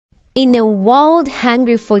In a world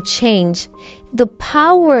hungry for change, the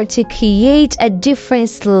power to create a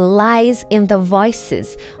difference lies in the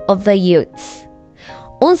voices of the youths.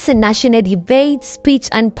 Unsa National Debate, Speech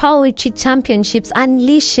and Poetry Championships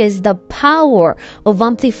unleashes the power of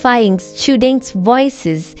amplifying students'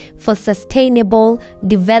 voices for sustainable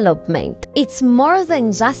development. It's more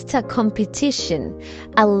than just a competition.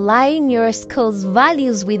 Align your school's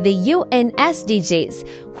values with the UN SDGs,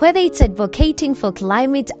 whether it's advocating for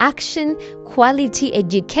climate action, quality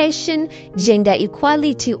education, gender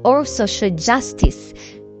equality, or social justice.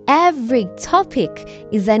 Every topic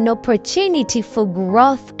is an opportunity for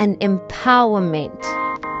growth and empowerment.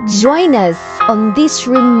 Join us on this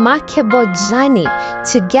remarkable journey.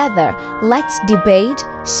 Together, let's debate,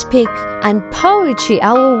 speak, and poetry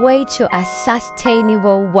our way to a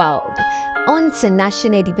sustainable world. Unsa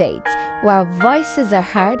National Debates, where voices are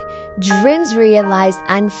heard, dreams realized,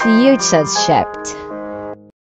 and futures shaped.